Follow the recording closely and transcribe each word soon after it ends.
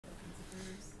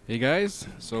Hey guys,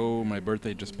 so my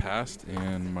birthday just passed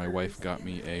and my wife got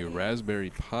me a Raspberry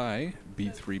Pi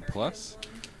B3 Plus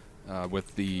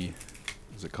with the,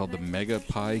 is it called the Mega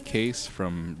Pi case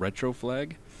from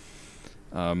Retropi?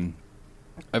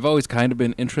 I've always kind of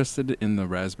been interested in the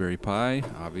Raspberry Pi,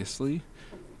 obviously,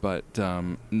 but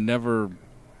never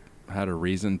had a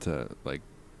reason to like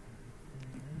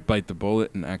bite the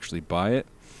bullet and actually buy it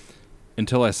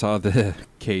until I saw the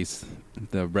case,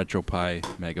 the Retropi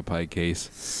Mega Pi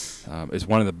case. It's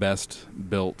one of the best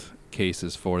built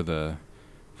cases for the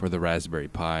Raspberry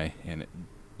Pi, and it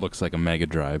looks like a Mega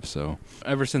Drive. So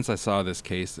ever since I saw this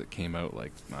case that came out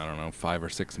like, I don't know, 5 or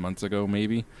 6 months ago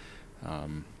maybe,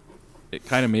 it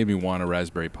kind of made me want a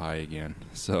Raspberry Pi again.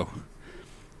 So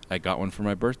I got one for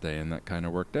my birthday, and that kind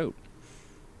of worked out.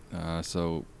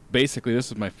 So basically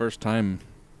this is my first time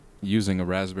using a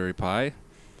Raspberry Pi.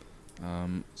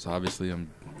 So obviously I'm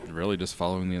really just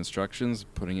following the instructions,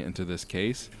 putting it into this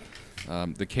case.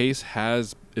 The case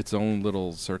has its own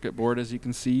little circuit board, as you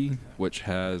can see, which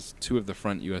has 2 of the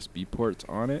front USB ports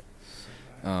on it.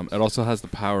 It also has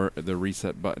the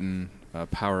reset button,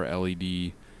 power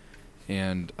LED,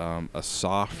 and a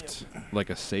soft, like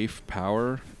a safe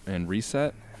power and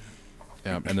reset.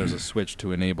 And there's a switch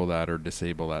to enable that or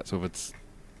disable that. So if it's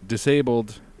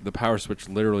disabled, the power switch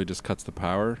literally just cuts the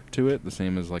power to it, the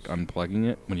same as like unplugging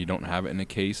it. When you don't have it in a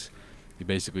case, you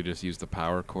basically just use the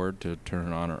power cord to turn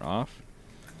it on or off.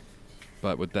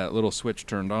 But with that little switch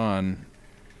turned on,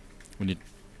 when you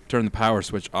turn the power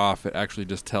switch off, it actually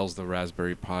just tells the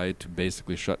Raspberry Pi to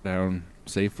basically shut down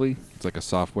safely. It's like a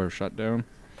software shutdown.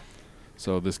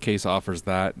 So this case offers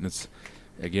that, and it's,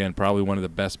 again, probably one of the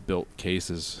best built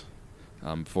cases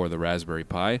for the Raspberry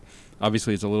Pi.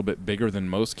 Obviously it's a little bit bigger than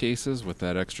most cases with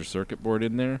that extra circuit board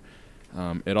in there.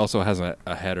 It also has a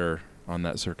header on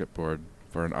that circuit board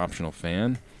for an optional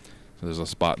fan. So there's a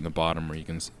spot in the bottom where you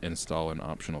can install an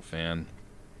optional fan.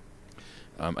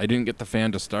 I didn't get the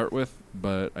fan to start with,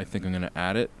 but I think I'm going to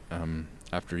add it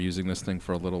after using this thing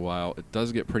for a little while. It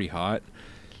does get pretty hot,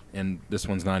 and this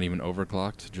one's not even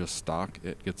overclocked, just stock.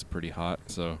 It gets pretty hot,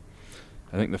 so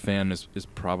I think the fan is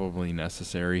probably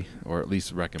necessary, or at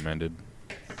least recommended.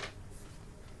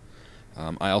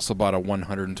 I also bought a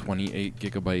 128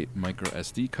 gigabyte micro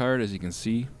SD card, as you can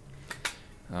see.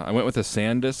 I went with a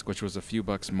SanDisk, which was a few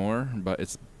bucks more, but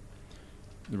it's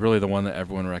really the one that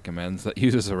everyone recommends that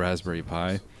uses a Raspberry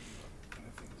Pi.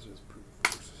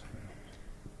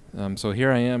 So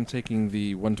here I am taking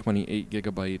the 128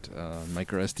 gigabyte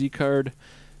micro SD card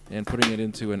and putting it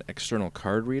into an external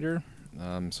card reader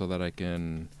so that I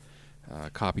can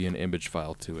copy an image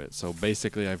file to it. So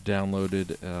basically I've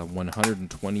downloaded a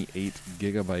 128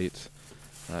 gigabyte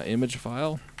image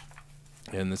file,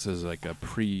 and this is like a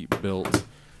pre-built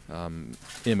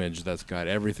image that's got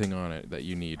everything on it that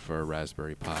you need for a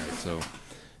Raspberry Pi. So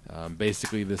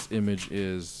basically this image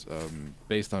is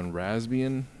based on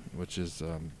Raspbian, which is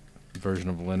a version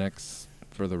of Linux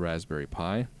for the Raspberry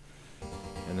Pi.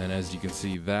 And then, as you can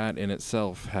see, that in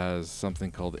itself has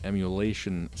something called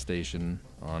Emulation Station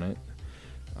on it,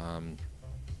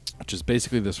 which is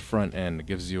basically this front end. It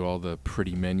gives you all the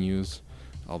pretty menus,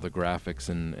 all the graphics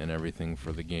and everything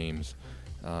for the games.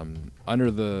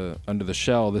 Under the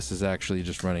shell, this is actually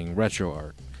just running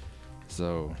RetroArch.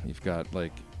 So you've got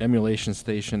like Emulation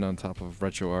Station on top of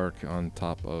RetroArch on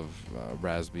top of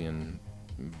Raspbian,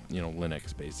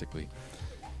 Linux basically.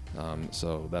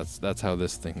 So that's how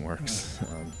this thing works.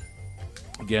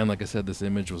 Again, like I said, this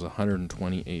image was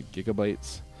 128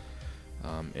 gigabytes.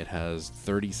 It has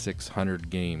 3,600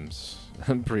 games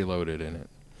preloaded in it,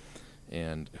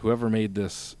 and whoever made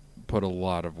this put a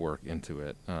lot of work into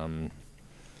it.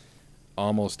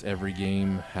 Almost every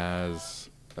game has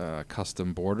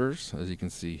custom borders, as you can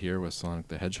see here with Sonic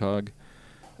the Hedgehog.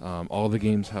 All the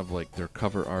games have like their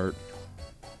cover art.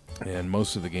 And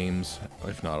most of the games,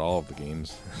 if not all of the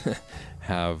games,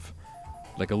 have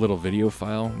like a little video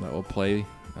file that will play.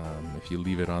 If you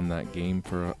leave it on that game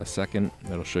for a second,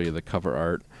 it'll show you the cover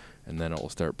art, and then it will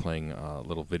start playing a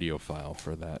little video file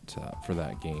for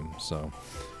that game. So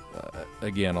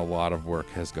again, a lot of work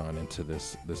has gone into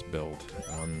this build.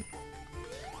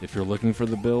 If you're looking for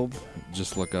the build,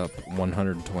 just look up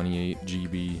 128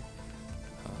 GB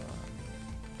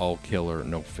all killer,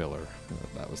 no filler.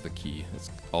 That was the key.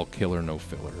 It's all killer, no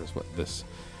filler is what this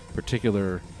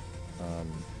particular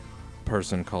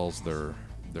person calls their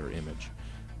image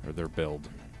or their build.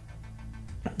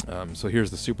 So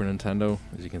here's the Super Nintendo.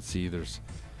 As you can see, there's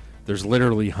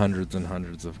literally hundreds and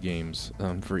hundreds of games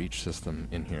for each system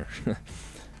in here.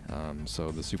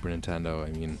 So the Super Nintendo, I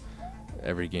mean,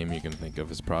 every game you can think of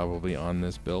is probably on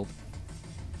this build.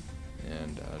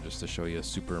 And just to show you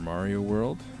Super Mario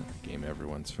World, a game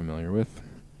everyone's familiar with.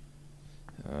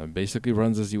 Basically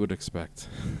runs as you would expect.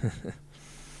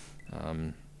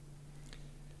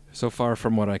 So far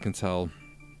from what I can tell,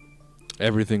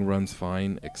 everything runs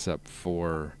fine except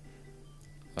for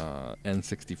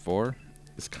N64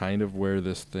 is kind of where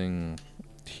this thing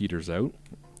teeters out.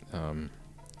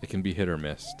 It can be hit or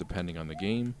miss depending on the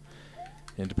game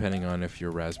and depending on if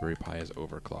your Raspberry Pi is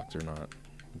overclocked or not.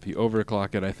 If you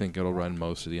overclock it, I think it'll run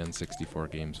most of the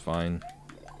N64 games fine.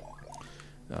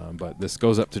 But this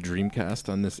goes up to Dreamcast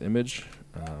on this image,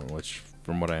 which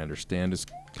from what I understand is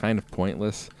kind of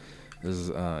pointless. This is,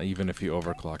 even if you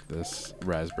overclock this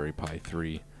Raspberry Pi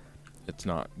 3, it's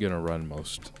not going to run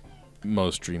most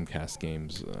Dreamcast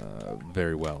games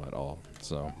very well at all.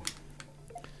 So,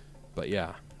 but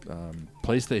yeah,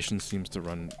 PlayStation seems to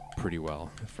run pretty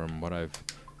well from what I've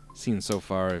seen so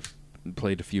far. I've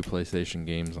played a few PlayStation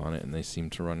games on it, and they seem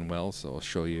to run well. So I'll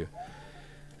show you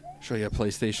a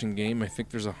PlayStation game. I think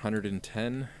there's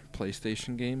 110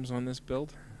 PlayStation games on this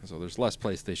build. So there's less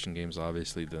PlayStation games,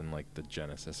 obviously, than like the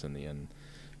Genesis and the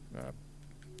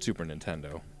Super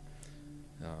Nintendo.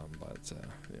 But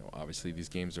you know, obviously these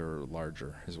games are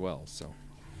larger as well. So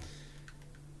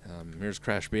here's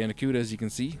Crash Bandicoot, as you can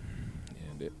see,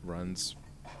 and it runs,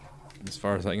 as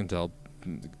far as I can tell,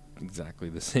 exactly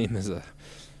the same as a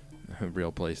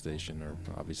real PlayStation, or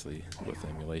obviously with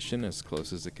emulation, as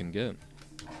close as it can get.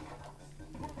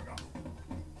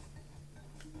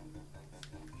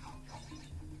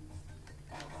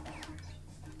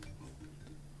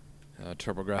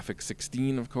 TurboGrafx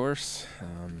 16, of course.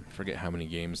 Forget how many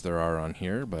games there are on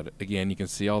here, but again, you can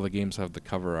see all the games have the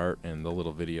cover art and the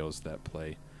little videos that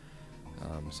play.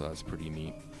 So that's pretty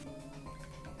neat.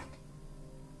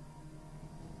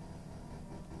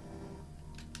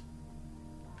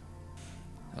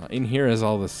 In here is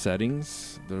all the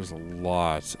settings. There's a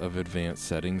lot of advanced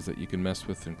settings that you can mess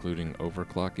with, including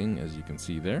overclocking, as you can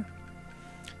see there.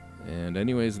 And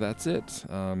anyways, that's it.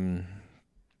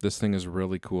 This thing is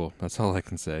really cool. That's all I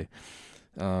can say.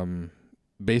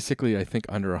 Basically, I think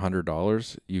under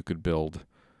 $100, you could build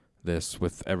this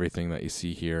with everything that you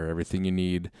see here. Everything you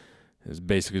need is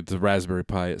basically the Raspberry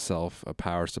Pi itself, a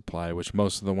power supply, which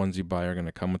most of the ones you buy are going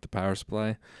to come with the power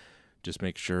supply. Just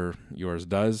make sure yours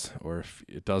does, or if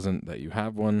it doesn't, that you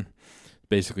have one.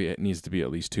 Basically, it needs to be at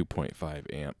least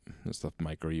 2.5 amp. It's the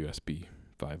micro USB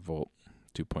 5 volt,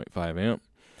 2.5 amp.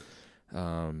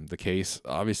 The case,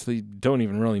 obviously, don't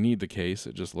even really need the case.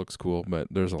 It just looks cool, but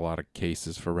there's a lot of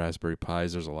cases for Raspberry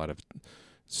Pis. There's a lot of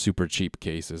super cheap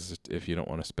cases if you don't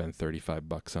want to spend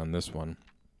 $35 on this one.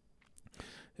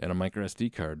 And a micro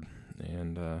SD card.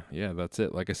 And yeah, that's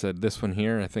it. Like I said, this one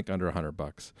here, I think under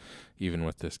 $100, even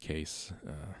with this case.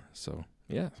 So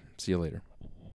yeah, see you later.